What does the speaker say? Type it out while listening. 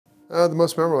The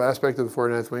most memorable aspect of the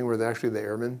 49th Wing were actually the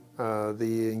airmen.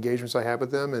 The engagements I had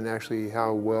with them and actually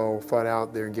how well thought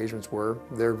out their engagements were.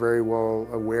 They're very well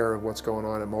aware of what's going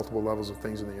on at multiple levels of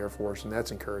things in the Air Force, and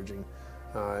that's encouraging.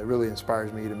 It really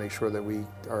inspires me to make sure that we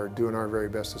are doing our very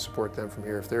best to support them from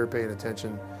here. If they're paying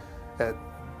attention at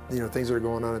things that are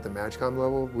going on at the MAJCOM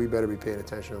level, we better be paying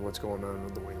attention to what's going on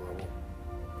at the wing level.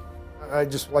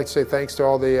 I'd just like to say thanks to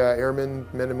all the airmen,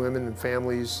 men and women and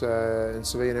families and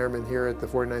civilian airmen here at the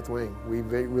 49th Wing. We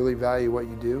really value what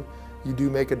you do. You do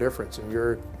make a difference,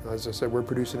 and as I said, we're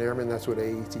producing airmen. That's what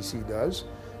AETC does.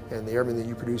 And the airmen that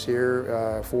you produce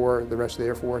here for the rest of the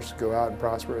Air Force go out and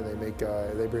prosper, and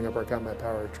they bring up our combat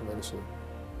power tremendously.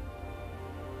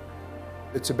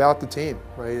 It's about the team,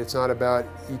 right? It's not about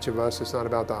each of us. It's not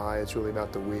about the I. It's really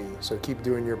about the we. So keep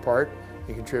doing your part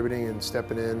and contributing and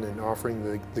stepping in and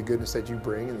offering the goodness that you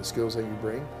bring and the skills that you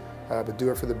bring. But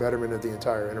do it for the betterment of the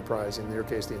entire enterprise, in your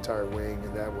case, the entire wing,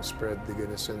 and that will spread the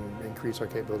goodness and increase our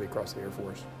capability across the Air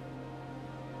Force.